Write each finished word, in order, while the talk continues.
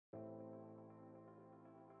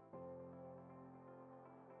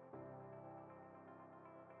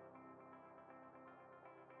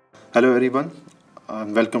Hello everyone,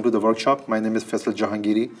 welcome to the workshop. My name is Faisal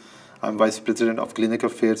Jahangiri. I'm Vice President of Clinical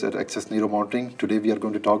Affairs at Access Neuromonitoring. Today we are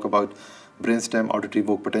going to talk about Brainstem Auditory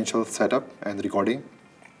Evoked potential setup and recording.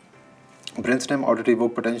 Brainstem Auditory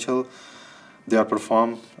Evoked potential, they are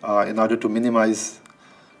performed in order to minimize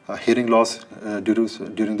hearing loss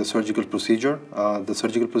during the surgical procedure. The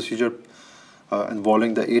surgical procedure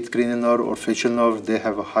involving the 8th cranial nerve or facial nerve, they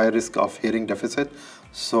have a high risk of hearing deficit.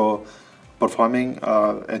 So performing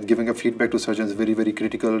and giving a feedback to surgeons is very, very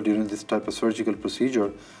critical during this type of surgical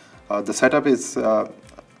procedure. The setup is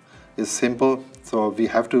simple. So we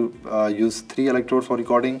have to use 3 electrodes for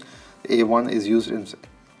recording. A1 is used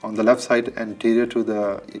on the left side anterior to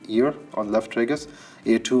the ear on left tragus,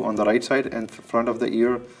 A2 on the right side and front of the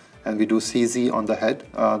ear, and we do CZ on the head.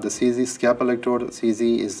 The CZ scalp electrode,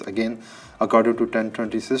 CZ is again according to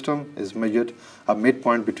 10-20 system, is measured a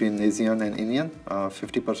midpoint between nasal and inion,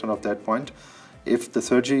 50% of that point. If the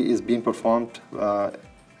surgery is being performed at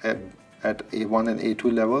A1 and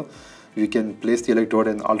A2 level, you can place the electrode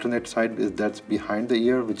in alternate side that's behind the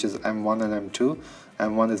ear, which is M1 and M2.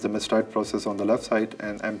 M1 is the mastoid process on the left side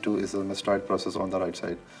and M2 is the mastoid process on the right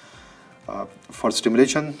side. For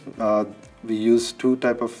stimulation, we use 2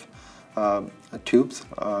 type of tubes,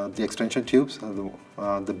 the extension tubes.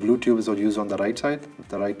 The blue tube is used on the right side,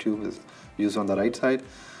 the right tube is used on the right side.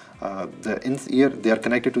 They are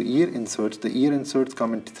connected to ear inserts. The ear inserts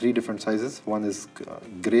come in 3 different sizes. One is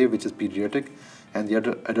gray, which is pediatric, and the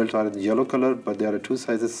other adults are in yellow color, but there are 2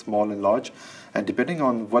 sizes, small and large. And depending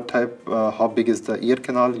on what type, how big is the ear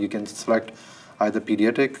canal, you can select either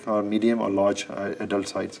pediatric or medium or large adult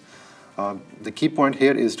size. The key point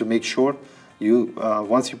here is to make sure you,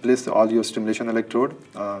 once you place all your stimulation electrode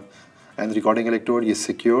and recording electrode, you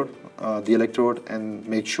secure the electrode and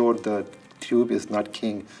make sure the tube is not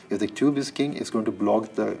king. If the tube is king, it's going to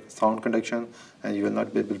block the sound conduction and you will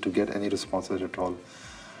not be able to get any responses at all.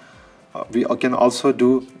 We can also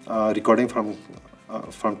do recording from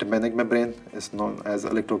tympanic membrane. It's known as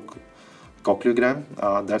electrocochleogram.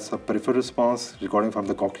 That's a peripheral response recording from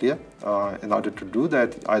the cochlea. In order to do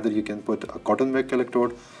that, either you can put a cotton wick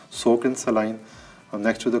electrode soaked in saline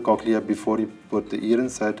next to the cochlea before you put the ear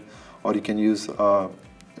insert, or you can use a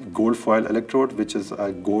gold foil electrode, which is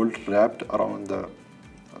a gold wrapped around the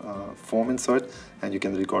foam insert, and you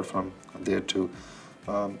can record from there too.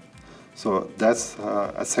 So that's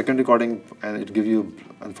a second recording, and it gives you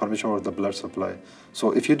information about the blood supply.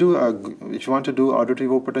 So if you want to do auditory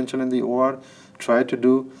evoked potential in the OR, try to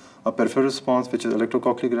do a peripheral response, which is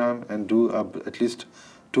electrocochleogram, and do at least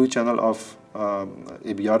 2 channel of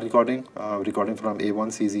ABR recording from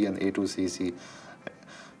A1 CZ and A2 CZ.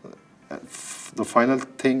 The final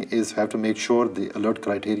thing is have to make sure the alert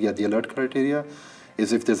criteria. The alert criteria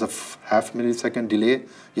is if there's a half millisecond delay,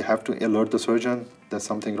 you have to alert the surgeon there's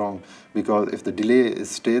something wrong, because if the delay is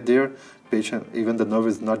stayed there, patient, even the nerve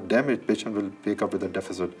is not damaged, patient will wake up with a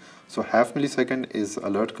deficit. So half millisecond is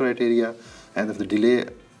alert criteria, and if the delay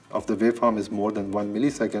of the waveform is more than 1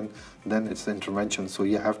 millisecond, then it's intervention. So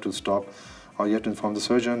you have to stop, or you have to inform the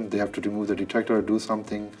surgeon, they have to remove the detector or do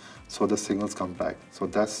something so the signals come back. So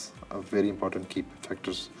that's a very important key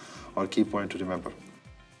factors or key point to remember.